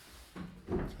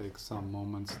take some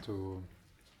moments to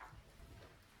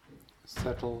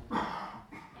settle,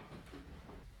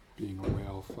 being aware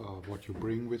of what you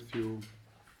bring with you,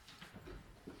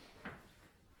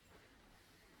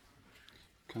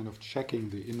 kind of checking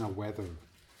the inner weather.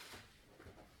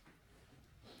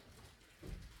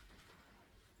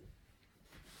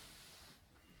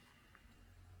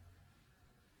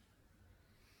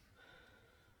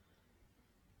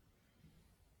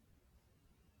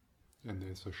 And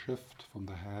there's a shift from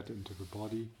the head into the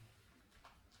body.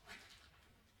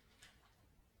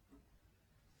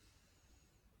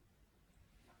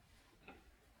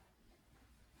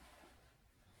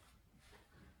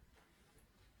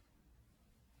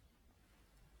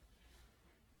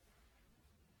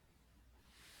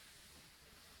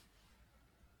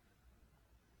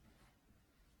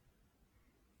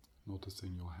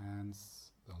 Noticing your hands,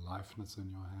 the aliveness in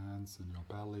your hands, in your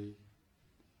belly,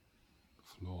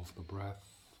 the flow of the breath.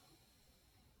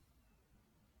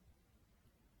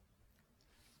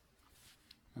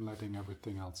 And letting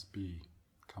everything else be,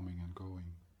 coming and going.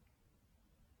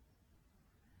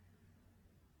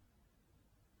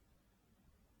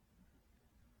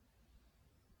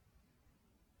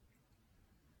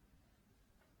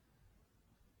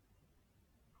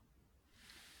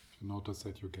 If you notice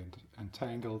that you get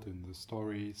entangled in the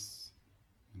stories,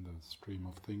 in the stream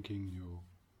of thinking, you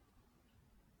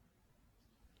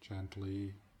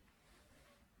gently,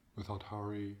 without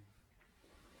hurry,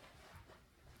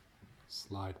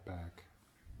 slide back,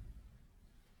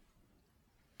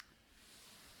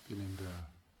 feeling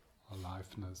the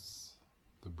aliveness,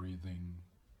 the breathing.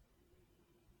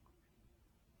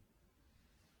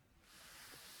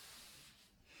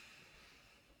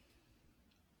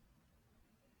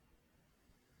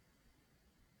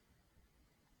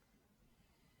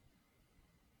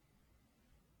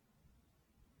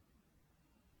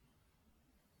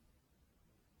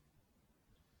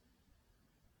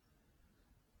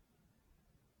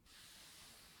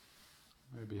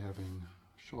 Maybe having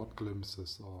short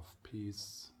glimpses of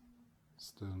peace,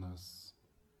 stillness,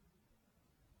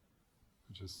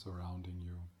 which is surrounding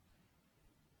you,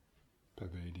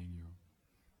 pervading you.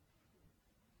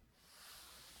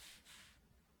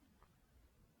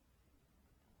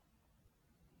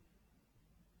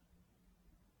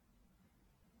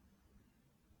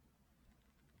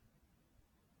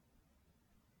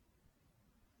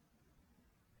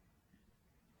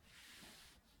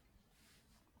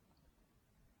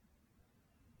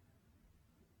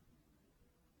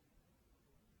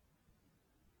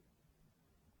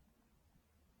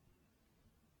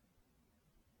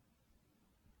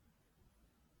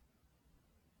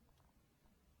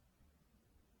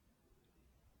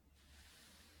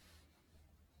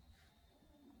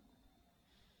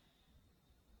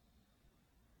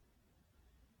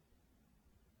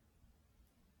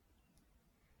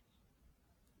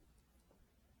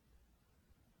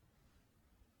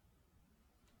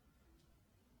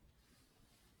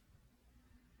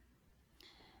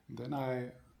 Then I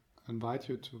invite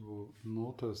you to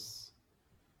notice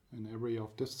an area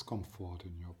of discomfort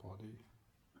in your body.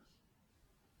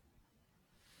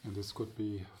 And this could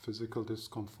be physical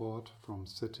discomfort from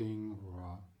sitting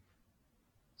or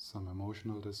some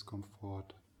emotional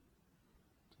discomfort.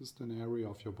 Just an area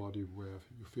of your body where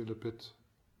you feel a bit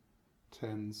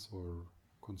tense or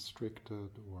constricted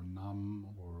or numb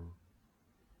or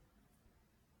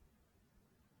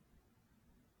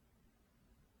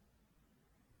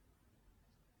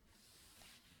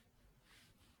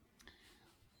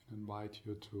I invite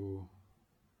you to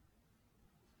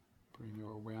bring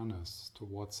your awareness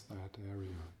towards that area.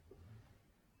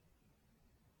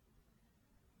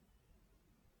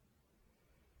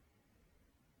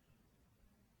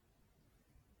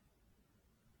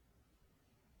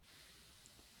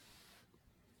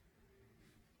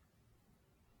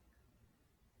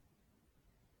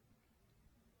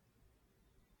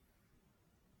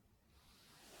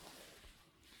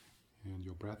 And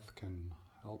your breath can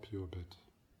help you a bit.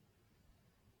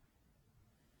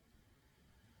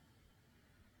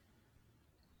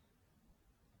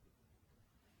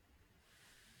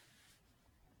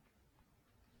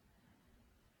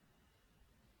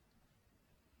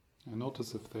 And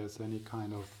notice if there's any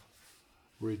kind of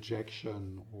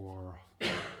rejection or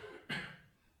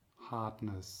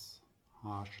hardness,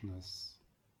 harshness.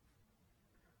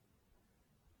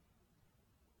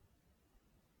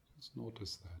 Just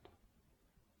notice that.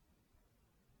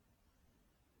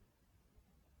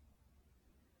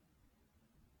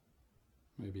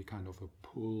 Maybe kind of a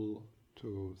pull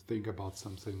to think about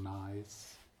something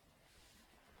nice.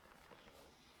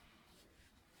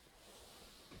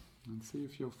 And see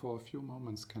if you for a few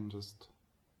moments can just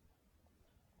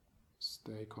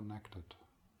stay connected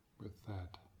with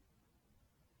that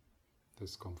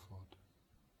discomfort.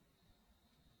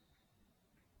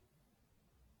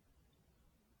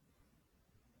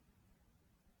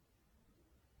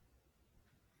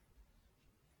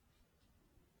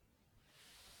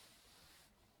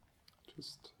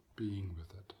 Just being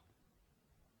with it.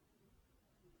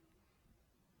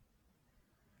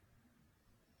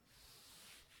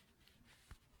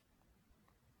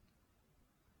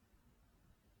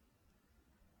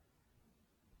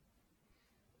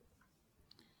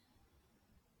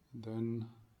 And then,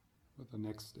 with the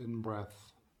next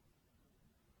in-breath,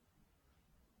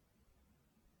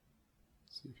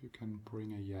 see if you can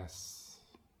bring a yes.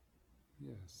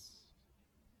 Yes.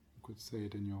 You could say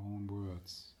it in your own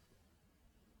words.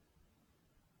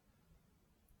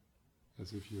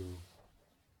 As if you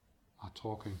are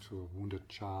talking to a wounded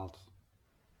child.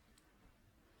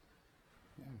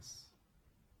 Yes,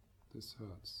 this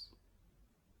hurts.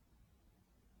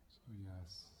 So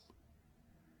yes.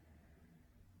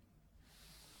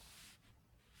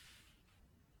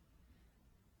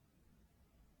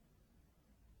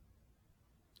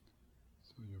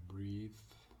 So you breathe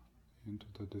into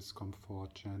the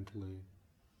discomfort gently.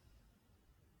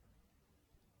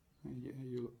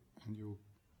 And you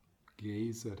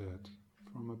gaze at it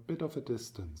from a bit of a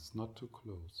distance, not too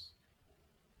close.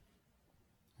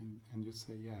 And you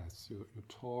say yes, you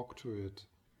talk to it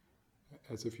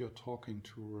as if you're talking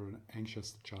to an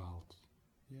anxious child.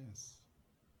 Yes.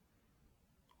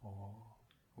 Oh,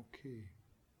 okay.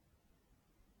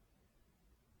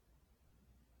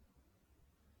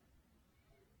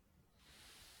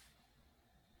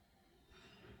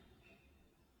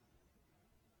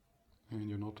 And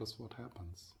you notice what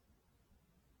happens.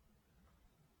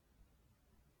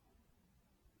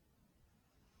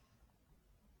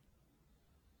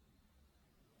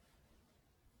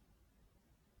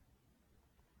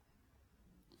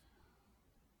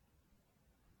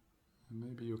 And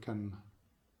maybe you can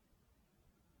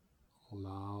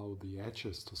allow the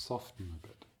edges to soften a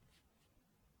bit.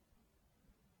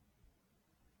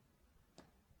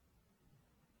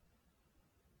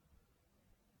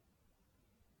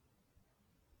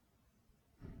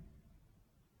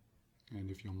 And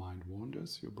if your mind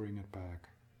wanders, you bring it back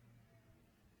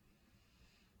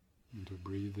into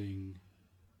breathing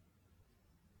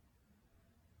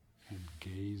and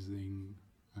gazing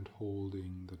and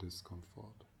holding the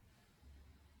discomfort.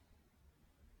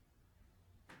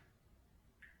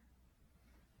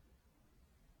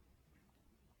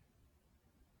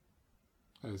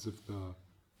 As if the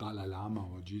Dalai Lama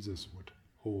or Jesus would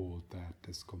hold that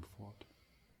discomfort.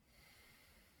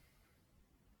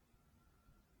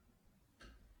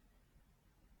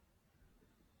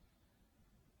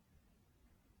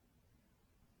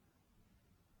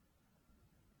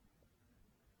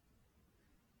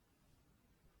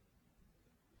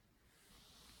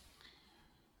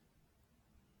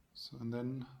 So, and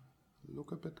then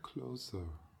look a bit closer.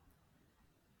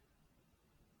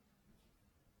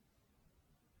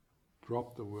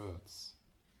 Drop the words,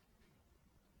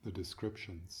 the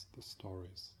descriptions, the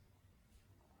stories.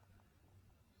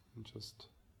 And just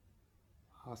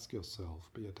ask yourself,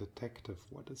 be a detective,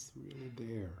 what is really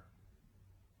there?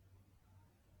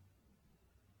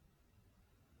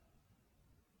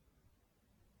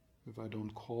 If I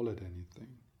don't call it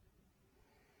anything,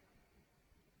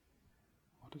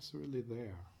 what is really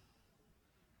there?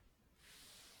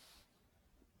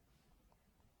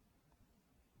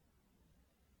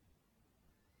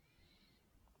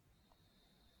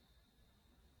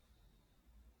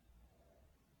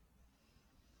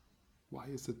 Why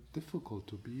is it difficult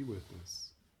to be with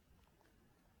this?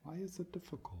 Why is it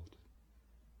difficult?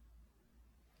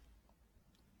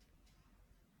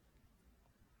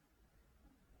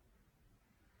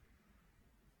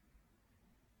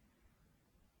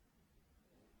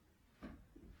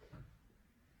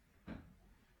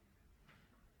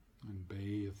 And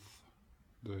bathe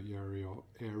the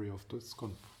area of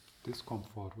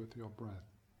discomfort with your breath.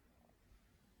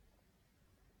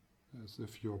 As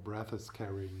if your breath is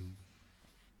carrying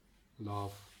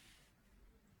love,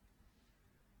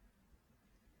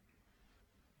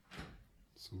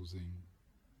 soothing.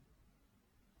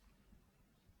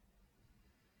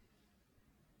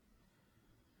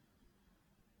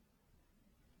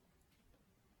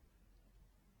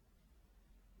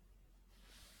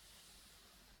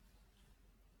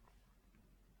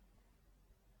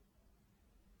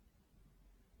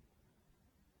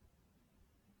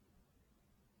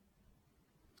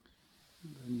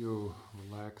 And then you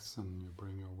relax and you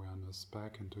bring your awareness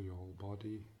back into your whole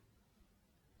body.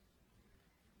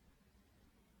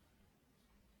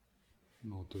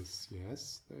 Notice,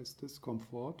 yes, there's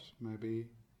discomfort, maybe,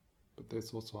 but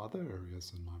there's also other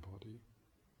areas in my body.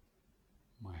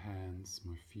 My hands,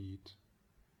 my feet.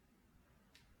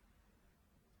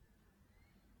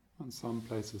 And some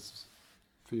places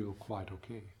feel quite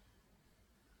okay,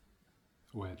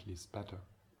 or at least better.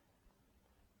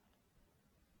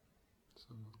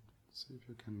 So see if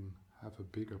you can have a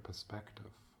bigger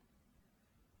perspective.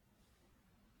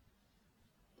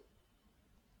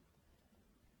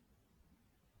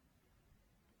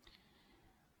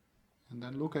 And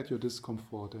then look at your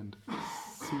discomfort and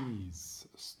cease.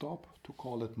 Stop to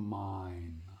call it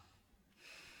mine.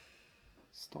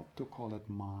 Stop to call it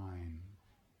mine.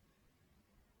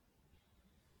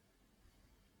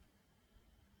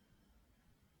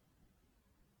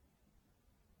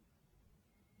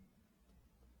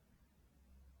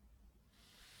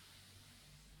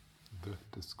 The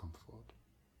discomfort.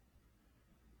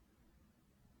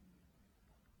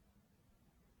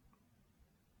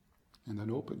 And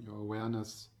then open your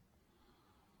awareness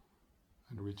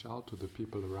and reach out to the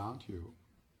people around you.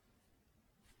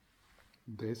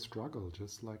 They struggle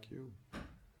just like you.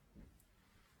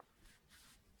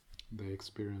 They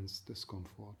experience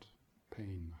discomfort,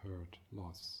 pain, hurt,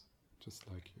 loss, just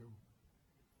like you.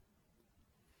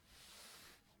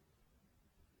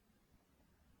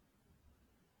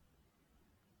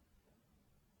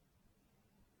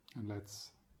 And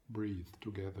let's breathe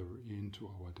together into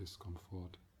our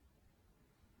discomfort,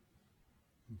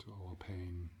 into our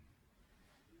pain.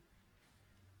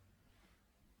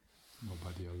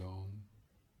 Nobody alone.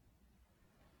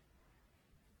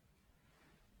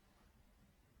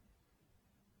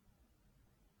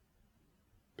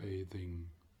 Bathing.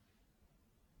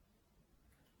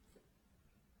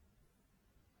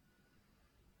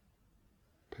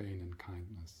 Pain and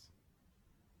kindness.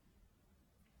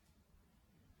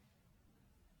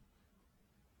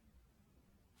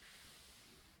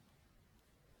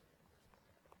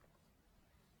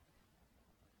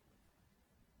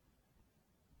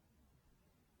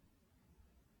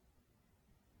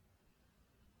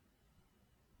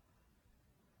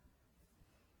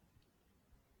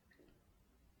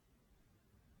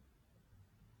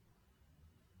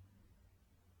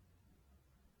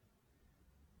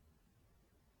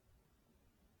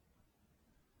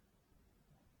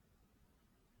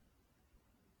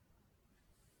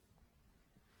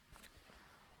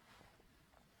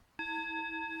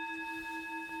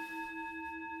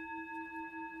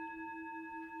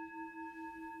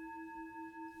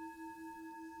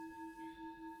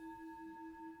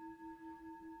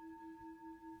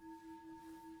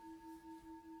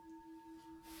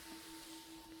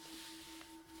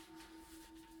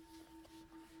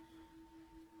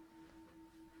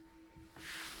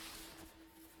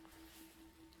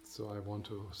 So I want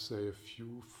to say a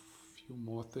few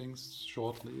more things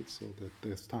shortly, so that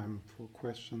there's time for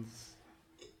questions.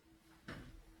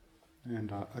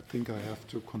 And I think I have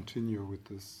to continue with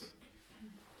this.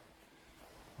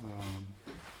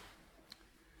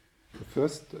 The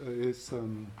first is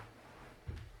in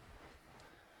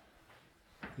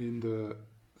the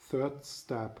third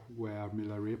step where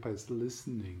Milarepa is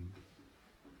listening.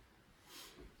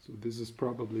 So this is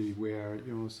probably where,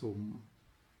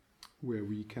 where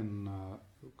we can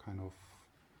kind of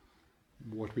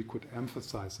what we could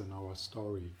emphasize in our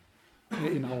story,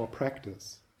 in our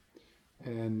practice.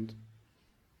 And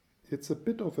it's a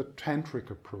bit of a tantric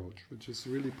approach, which is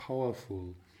really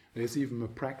powerful. There's even a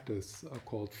practice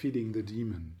called feeding the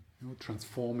demon,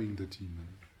 transforming the demon.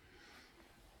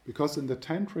 Because in the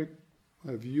tantric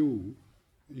view,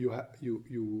 you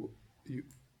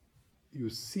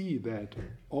see that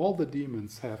all the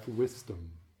demons have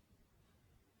wisdom.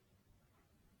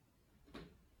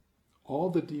 All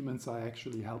the demons are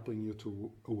actually helping you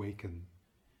to awaken.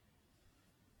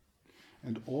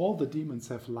 And all the demons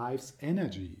have life's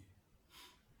energy,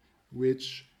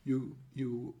 which you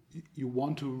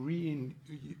want to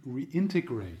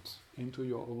reintegrate into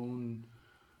your own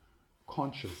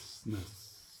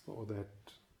consciousness, so that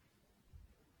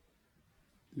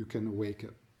you can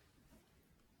awaken.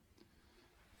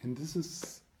 And this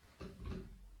is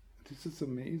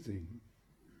amazing.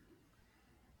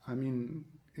 I mean,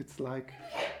 it's like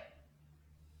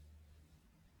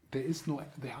there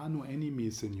are no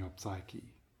enemies in your psyche.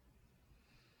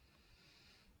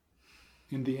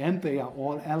 In the end, they are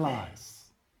all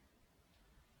allies.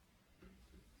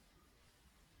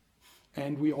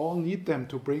 And we all need them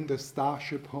to bring the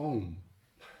starship home.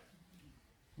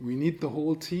 We need the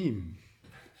whole team.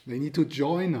 They need to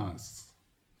join us.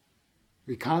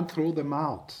 We can't throw them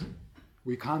out.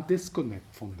 We can't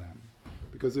disconnect from them.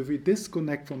 Because if we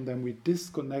disconnect from them, we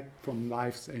disconnect from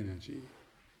life's energy.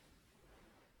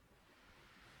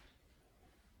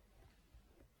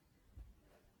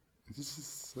 This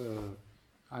is,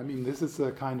 this is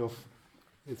a kind of,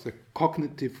 it's a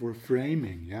cognitive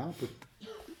reframing, yeah? But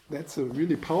that's a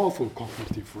really powerful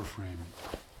cognitive reframing.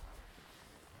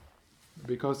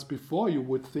 Because before you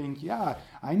would think, yeah,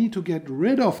 I need to get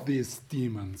rid of these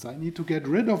demons, I need to get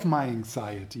rid of my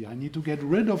anxiety, I need to get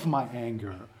rid of my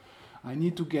anger, I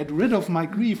need to get rid of my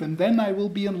grief, and then I will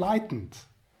be enlightened.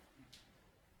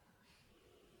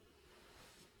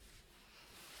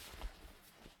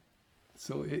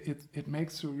 So it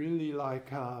makes you really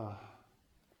like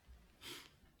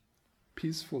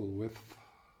peaceful, with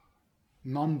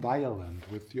non-violent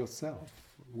with yourself,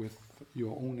 with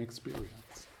your own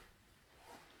experience.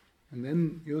 And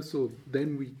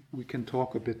then we can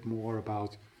talk a bit more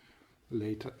about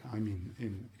later,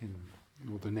 in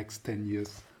the next 10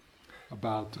 years,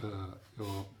 about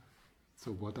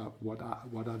so what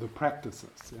are the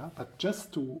practices, yeah? But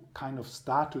just to kind of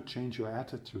start to change your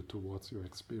attitude towards your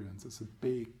experience is a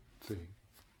big thing.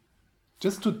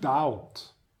 Just to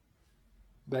doubt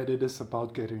that it is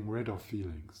about getting rid of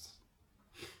feelings.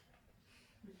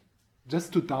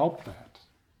 Just to doubt that.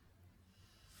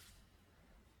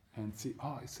 And see,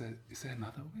 is there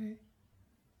another way?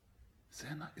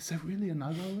 Is there really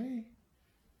another way?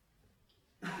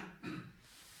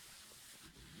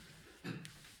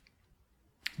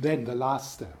 Then the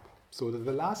last step. So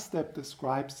the last step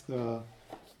describes the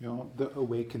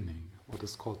awakening, what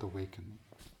is called awakening.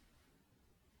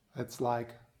 It's like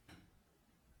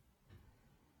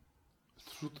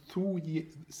through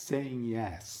saying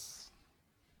yes,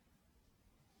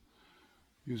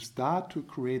 you start to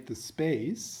create the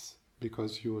space,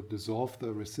 because you dissolve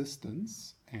the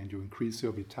resistance and you increase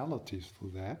your vitality through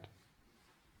that,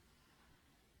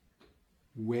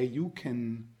 where you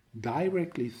can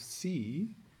directly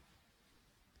see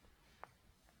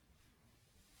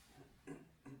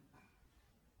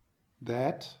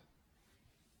that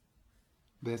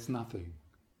there's nothing.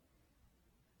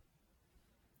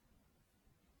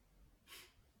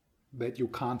 That you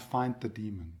can't find the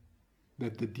demon.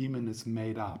 That the demon is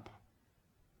made up.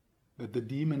 That the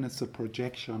demon is a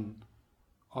projection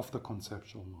of the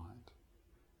conceptual mind.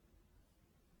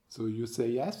 So you say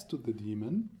yes to the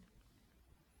demon,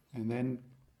 and then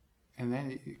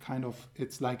it kind of,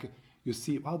 it's like you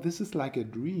see, wow, this is like a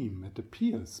dream. It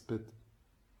appears, but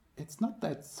it's not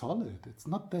that solid. It's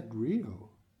not that real.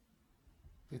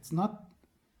 It's not.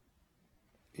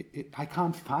 I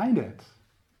can't find it.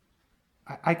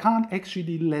 I can't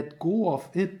actually let go of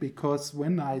it, because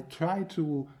when I try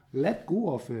to let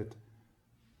go of it,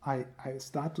 I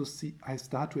start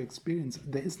to experience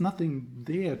there is nothing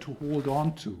there to hold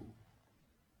on to.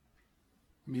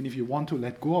 If you want to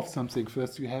let go of something,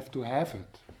 first you have to have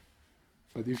it.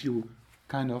 But if you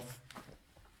kind of...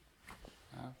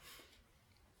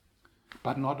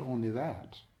 but not only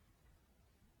that,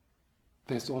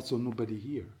 there's also nobody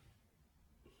here.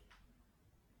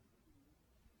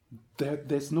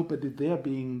 There's nobody there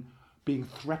being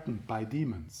threatened by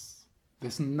demons.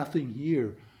 There's nothing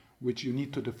here which you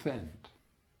need to defend,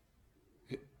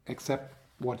 except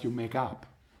what you make up.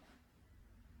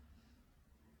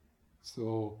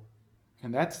 So,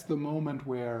 and that's the moment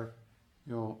where,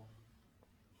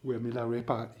 where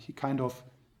Milarepa,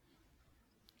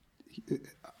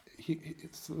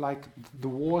 it's like the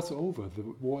war's over.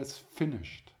 The war is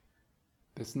finished.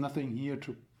 There's nothing here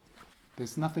to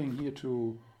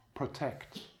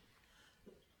protect.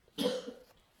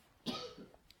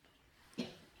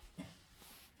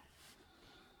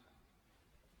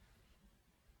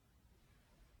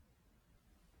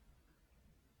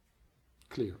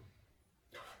 Clear.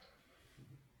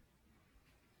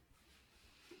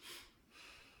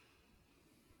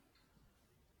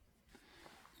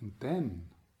 And then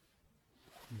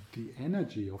the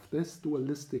energy of this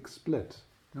dualistic split.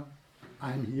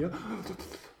 I'm here,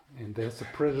 and there's a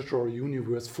predatory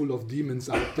universe full of demons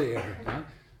out there. Yeah?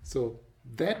 So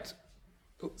that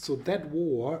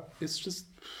war is just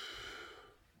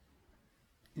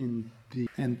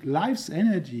and life's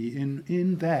energy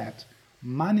in that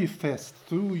manifests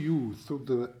through you, through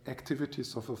the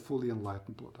activities of a fully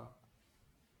enlightened Buddha.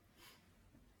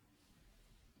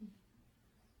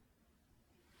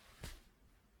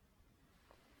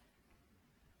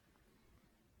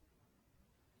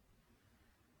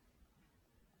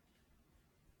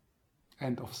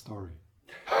 End of story.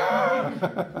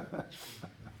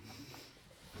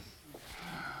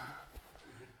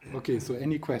 Okay, so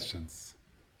any questions?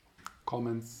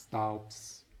 Comments,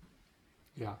 doubts?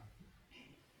 Yeah.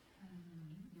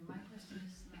 My question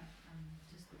is that I'm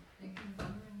just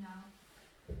wondering now,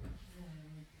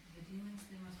 the demons,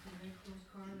 they must be very close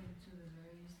correlated to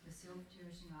the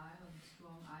self-cherishing I, or the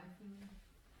strong I feeling.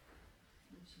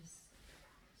 which is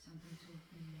something to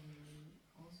be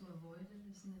also avoided,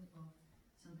 isn't it? Or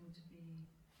something to be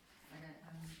like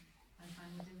I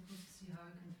find it difficult to see how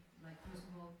I can, like, first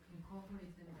of all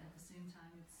incorporate them at the same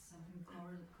time. It's something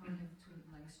correlated to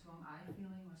like a strong I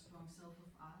feeling or strong self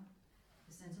of I,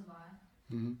 the sense of I,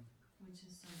 which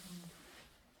is something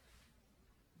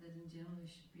that in general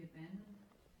should be abandoned.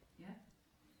 Yeah.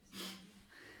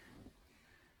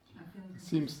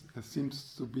 It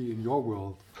seems to be in your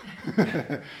world.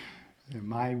 In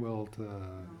my world,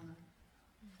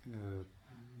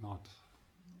 not.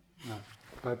 No.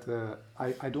 But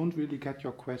I don't really get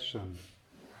your question.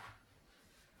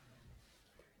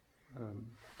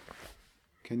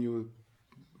 Can you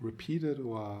repeat it,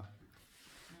 or?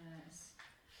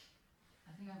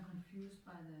 I think I'm confused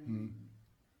by the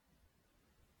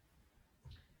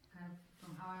kind of,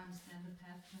 from how I understand the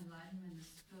path to enlightenment is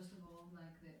first of all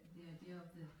like the idea of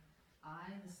the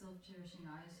I, the self-cherishing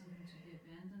I, is something to be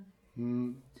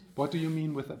abandoned. What do you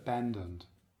mean with abandoned?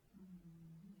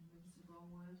 It's the wrong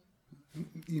word.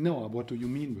 What do you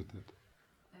mean with it?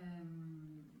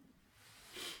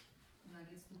 Like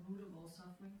it's the root of all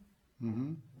suffering.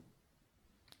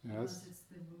 Yes. Because it's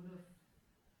the root of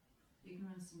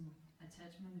ignorance and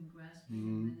attachment and grasping,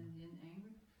 and then in the end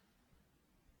anger.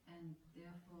 And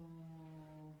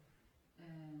therefore, you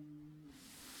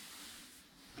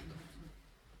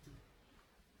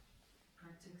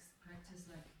have to practice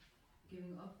like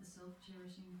giving up the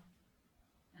self-cherishing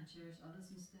and cherish others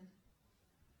instead,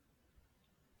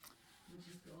 which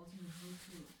is the ultimate route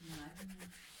to enlightenment.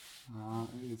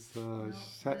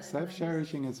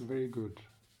 Self-cherishing is very good.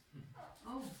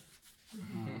 Oh.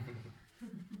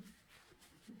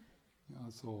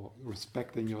 So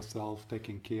respecting yourself,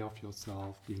 taking care of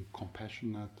yourself, being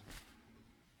compassionate,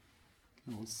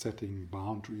 setting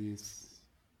boundaries.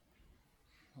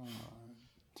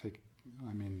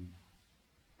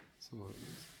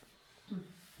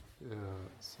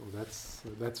 So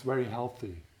that's very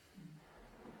healthy.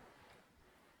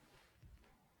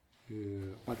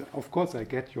 But of course, I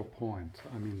get your point.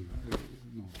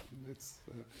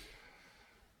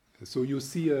 So you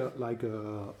see a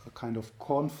kind of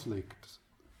conflict.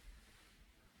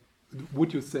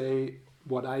 Would you say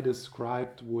what I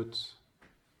described would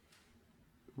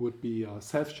be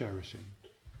self-cherishing?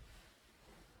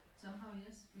 Somehow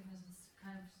yes, because it's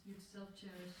kind of, you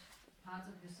self-cherish parts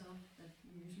of yourself that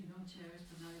you usually don't cherish,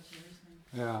 but now you cherish them.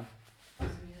 Yeah. So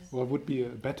yes. What would be a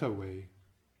better way?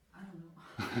 I don't know.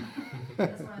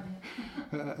 That's what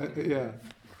I mean.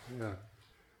 Yeah.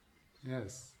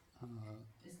 Yes.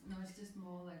 It's just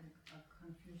more like a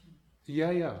confusion.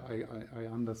 Yeah, I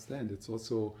understand. It's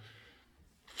also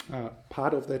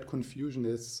part of that confusion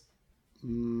is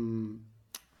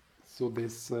so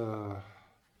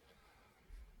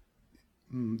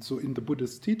in the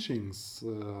Buddhist teachings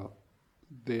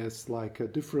there's like a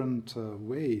different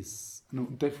ways,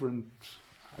 different,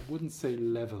 I wouldn't say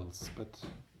levels, but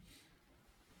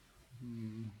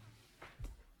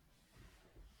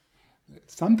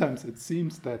sometimes it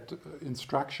seems that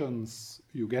instructions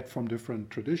you get from different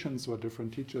traditions or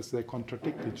different teachers, they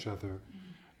contradict each other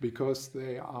because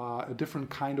they are a different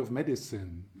kind of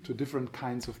medicine to different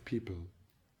kinds of people.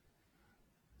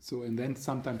 So, and then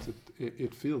sometimes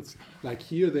it feels like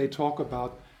here they talk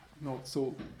about,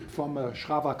 so from a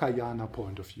Shravakayana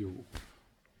point of view,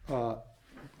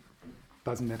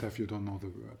 doesn't matter if you don't know the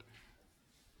word,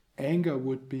 anger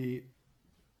would be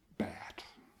bad.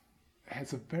 It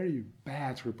has a very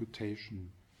bad reputation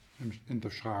in the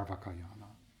Shravakayana.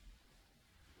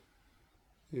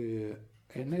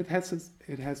 And it has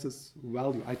this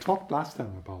value. I talked last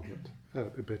time about it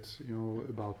a bit,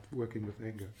 about working with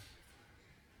anger.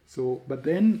 So, but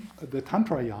then the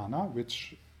Tantrayana,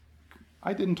 which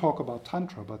I didn't talk about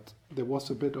Tantra, but there was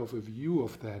a bit of a view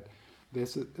of that.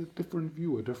 There's a different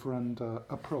view, a different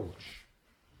approach,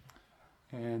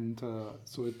 and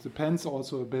so it depends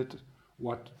also a bit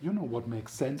what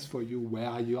makes sense for you,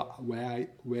 where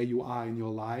you are in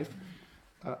your life,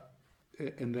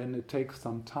 and then it takes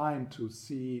some time to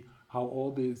see how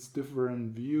all these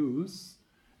different views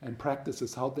and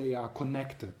practices, how they are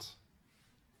connected.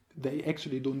 They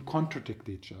actually don't contradict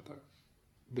each other.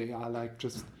 They are like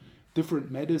just different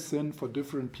medicine for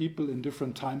different people in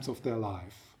different times of their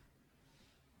life.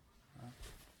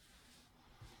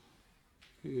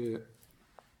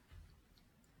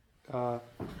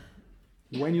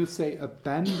 When you say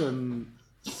abandon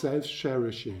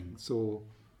self-cherishing, so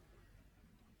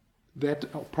that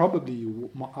probably you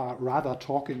are rather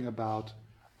talking about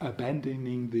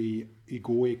abandoning the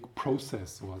egoic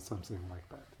process or something like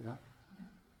that, yeah?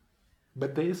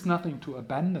 But there is nothing to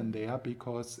abandon there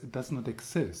because it does not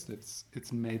exist.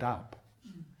 It's made up.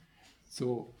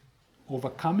 So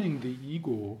overcoming the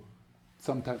ego,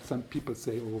 sometimes some people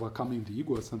say overcoming the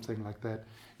ego or something like that,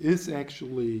 is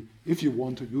actually, if you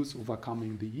want to use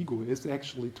overcoming the ego, is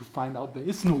actually to find out there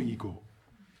is no ego.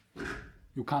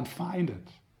 You can't find it.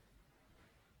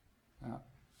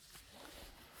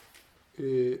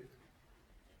 Yeah.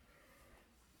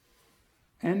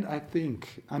 And I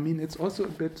think, it's also a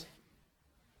bit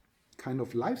kind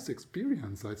of life's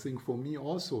experience, I think, for me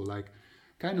also, like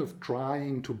kind of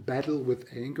trying to battle with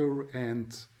anger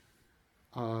and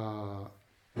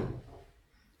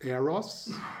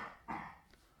eros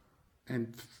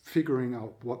and figuring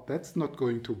out what that's not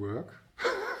going to work.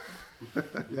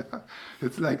 Yeah,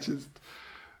 it's like just,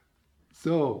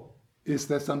 so is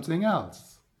there something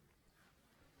else?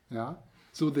 Yeah.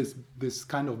 So this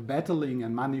kind of battling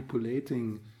and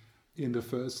manipulating in the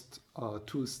first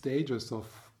 2 stages of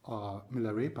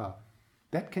Milarepa,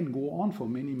 that can go on for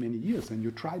many, many years, and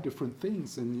you try different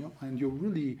things, and you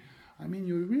really,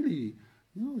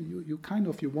 you kind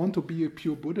of, you want to be a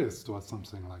pure Buddhist or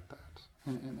something like that,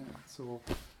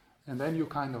 and then you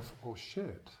kind of, oh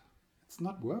shit, it's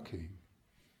not working.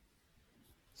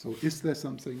 So is there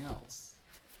something else?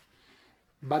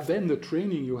 But then the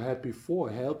training you had before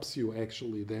helps you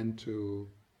actually then to,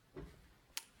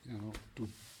 to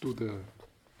do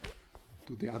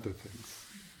the other things.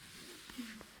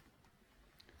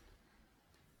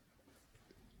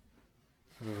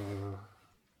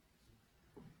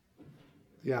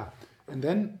 Yeah, and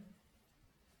then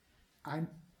I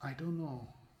don't know.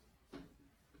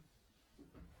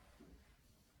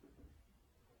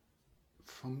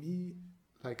 For me,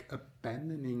 like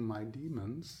abandoning my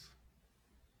demons.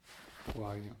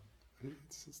 Why?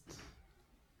 It's just.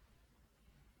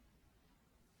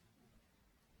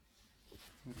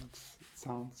 It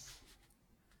sounds.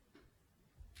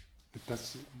 It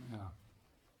does. Yeah.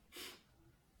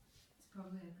 It's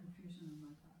probably a confusion on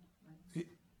my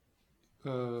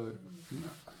part.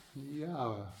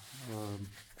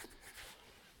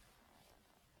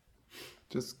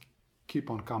 Just keep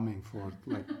on coming for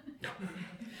like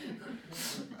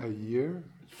a year.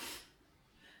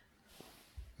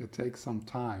 It takes some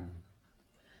time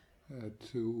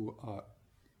to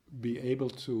be able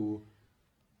to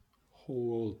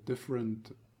hold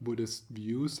different Buddhist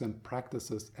views and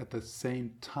practices at the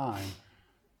same time,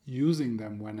 using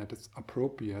them when it is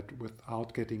appropriate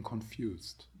without getting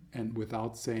confused and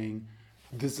without saying,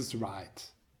 this is right,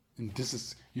 and this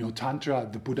is, Tantra,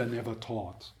 the Buddha never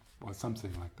taught, or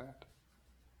something like that.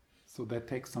 So that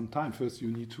takes some time. First you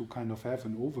need to kind of have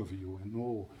an overview and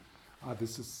know,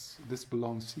 this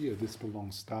belongs here, this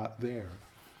belongs there.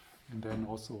 And then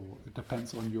also it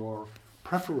depends on your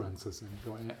preferences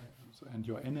and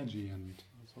your energy, and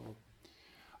so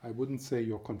I wouldn't say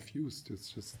you're confused, it's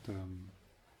just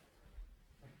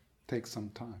takes some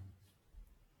time.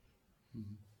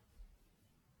 Mm-hmm.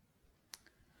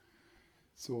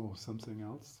 So something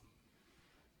else?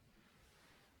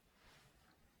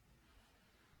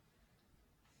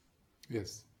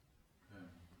 Yes.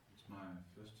 It's my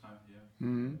first time here,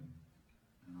 Mm-hmm.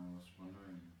 and I was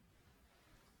wondering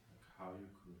how you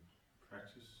could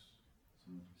practice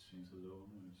some of these things alone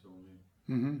when it's only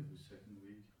the second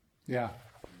week. Yeah.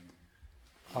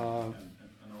 And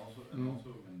also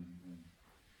when you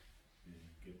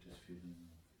get this feeling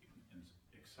of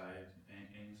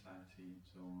anxiety and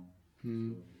so on.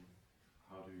 So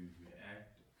how do you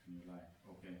react? Can you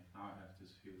okay, now I have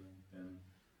this feeling, then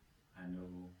I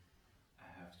know I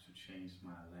have to change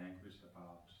my language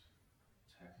about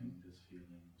tackling this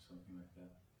feeling, something like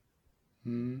that.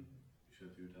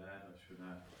 Should I do that, or should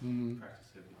I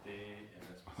practice every day at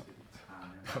a specific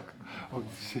time? Oh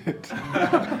shit!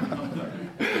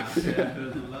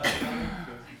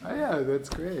 Yeah, that's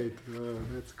great.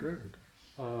 That's good.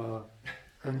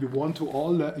 And you want to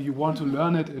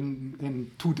learn it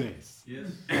in 2 days.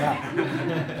 Yes. Yeah.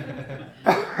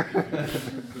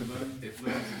 It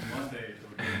learns in 1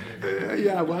 day.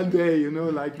 Yeah, 1 day,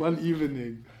 like one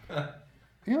evening.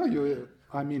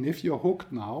 If you're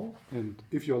hooked now, and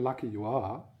if you're lucky you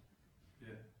are,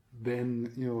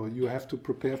 then you have to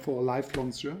prepare for a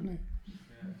lifelong journey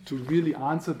to really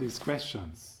answer these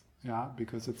questions. Yeah,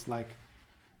 because it's like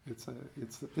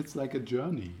a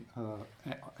journey,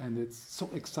 and it's so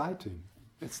exciting.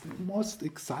 It's the most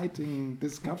exciting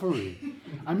discovery.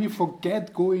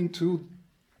 Forget going to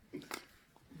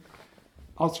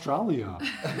Australia.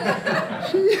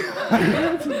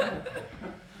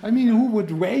 Who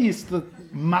would waste the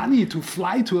money to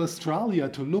fly to Australia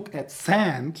to look at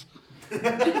sand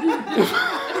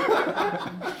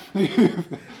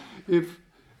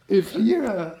if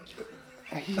here,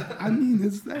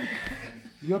 it's like,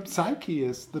 Your psyche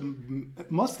is the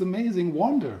most amazing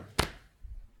wonder.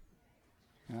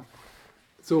 Yeah.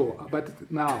 So,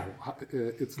 but now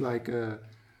it's like.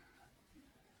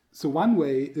 So one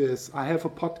way is I have a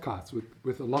podcast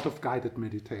with a lot of guided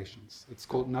meditations. It's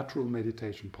called Natural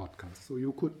Meditation Podcast. So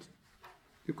you could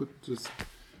just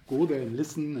go there and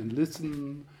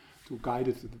listen to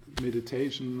guided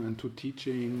meditation and to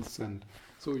teachings, and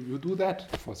so you do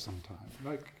that for some time,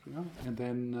 and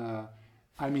then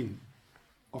I mean,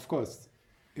 of course,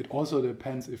 it also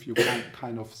depends if you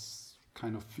kind of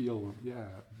feel,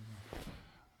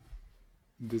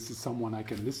 this is someone I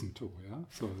can listen to,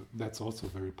 so that's also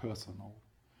very personal.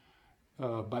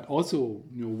 But also,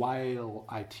 while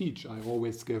I teach, I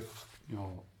always give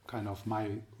kind of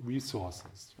my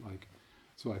resources,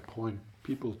 so I point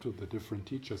people to the different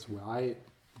teachers where I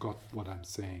got what I'm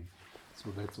saying. So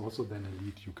that's also then a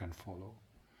lead you can follow.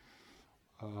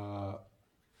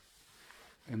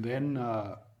 And then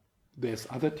there's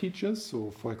other teachers. So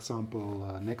for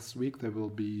example, next week there will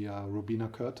be Rubina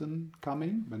Curtin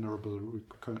coming, Venerable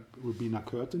Rubina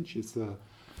Curtin. She's a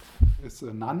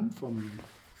nun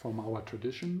from our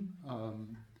tradition.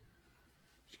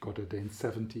 She got ordained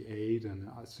 78, and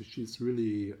so she's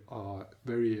really a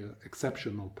very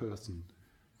exceptional person.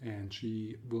 And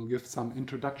she will give some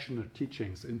introductory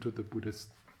teachings into the Buddhist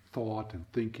thought and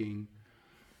thinking.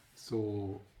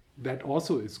 So that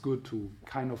also is good to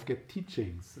kind of get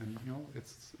teachings, and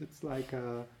it's like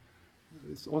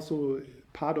it's also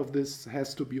part of this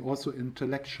has to be also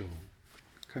intellectual,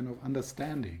 kind of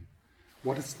understanding.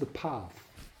 What is the path?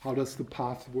 How does the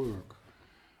path work?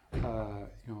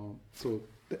 So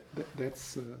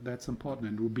that's important.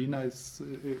 And Rubina is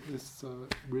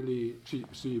really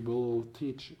she will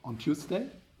teach on Tuesday,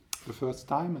 the first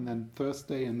time, and then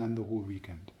Thursday, and then the whole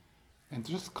weekend. And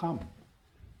just come.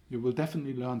 You will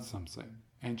definitely learn something.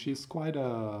 And she's quite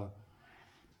a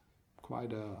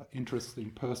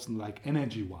interesting person, like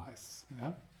energy-wise.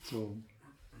 Yeah. So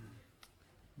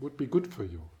would be good for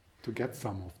you to get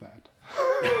some of that.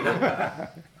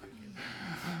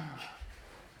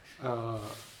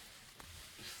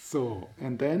 So,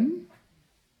 and then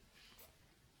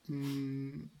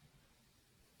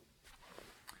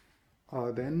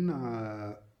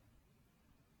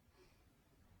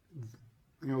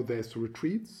there's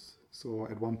retreats. So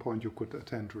at one point you could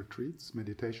attend retreats,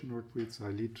 meditation retreats. I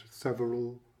lead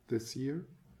several this year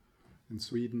in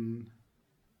Sweden,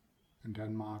 in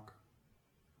Denmark.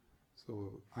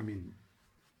 So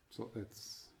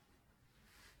that's.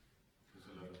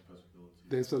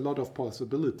 There's a lot of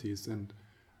possibilities, and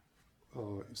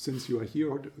since you are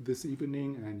here this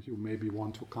evening and you maybe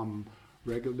want to come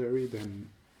regularly, then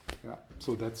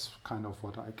so that's kind of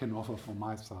what I can offer from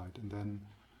my side, and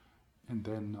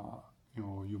then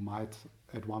you might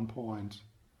at one point,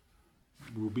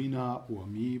 Rubina or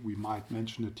me, we might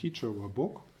mention a teacher or a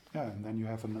book, and then you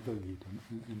have another lead,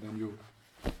 and then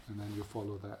you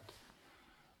follow that.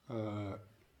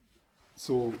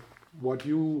 So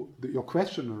your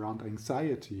question around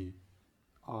anxiety,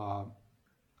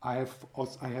 I have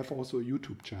also a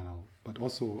YouTube channel, but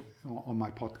also on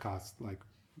my podcast,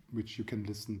 which you can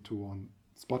listen to on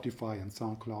Spotify and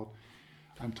SoundCloud.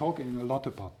 I'm talking a lot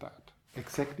about that,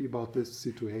 exactly about this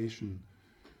situation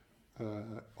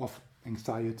of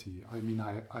anxiety. I mean,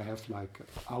 I have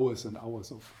hours and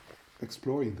hours of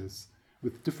exploring this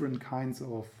with different kinds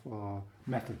of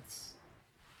methods.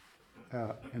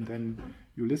 And then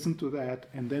you listen to that,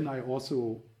 and then I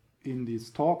also, in these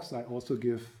talks, I also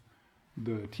give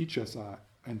the teachers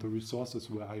and the resources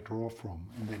where I draw from,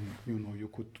 and then you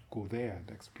could go there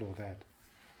and explore that,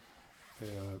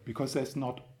 because there's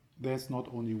not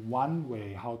only one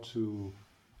way how to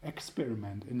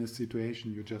experiment in a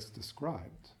situation you just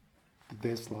described.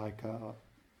 There's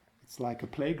it's like a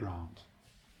playground.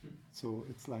 So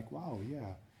it's like, wow,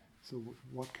 yeah. So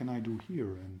what can I do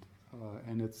here?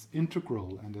 And it's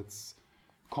integral and it's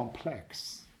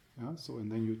complex. Yeah. So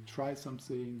and then you try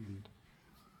something, and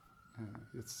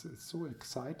it's so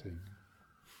exciting.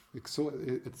 It's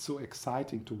so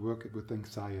exciting to work with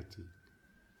anxiety.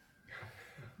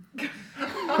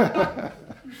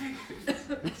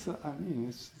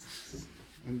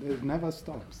 And it never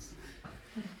stops.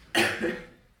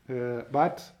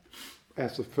 But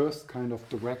as a first kind of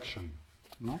direction,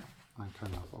 I'm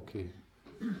kind of okay.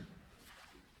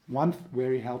 One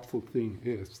very helpful thing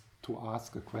is to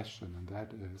ask a question, and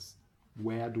that is,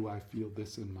 where do I feel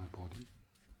this in my body?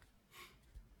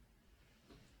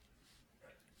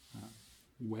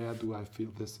 Where do I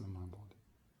feel this in my body?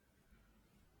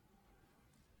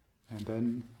 And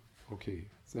then,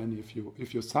 then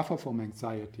if you suffer from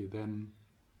anxiety, then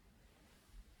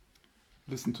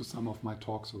listen to some of my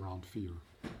talks around fear.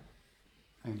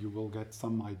 and you will get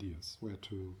some ideas where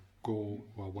to go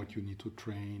or what you need to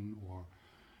train or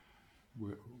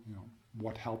where,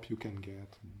 what help you can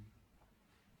get.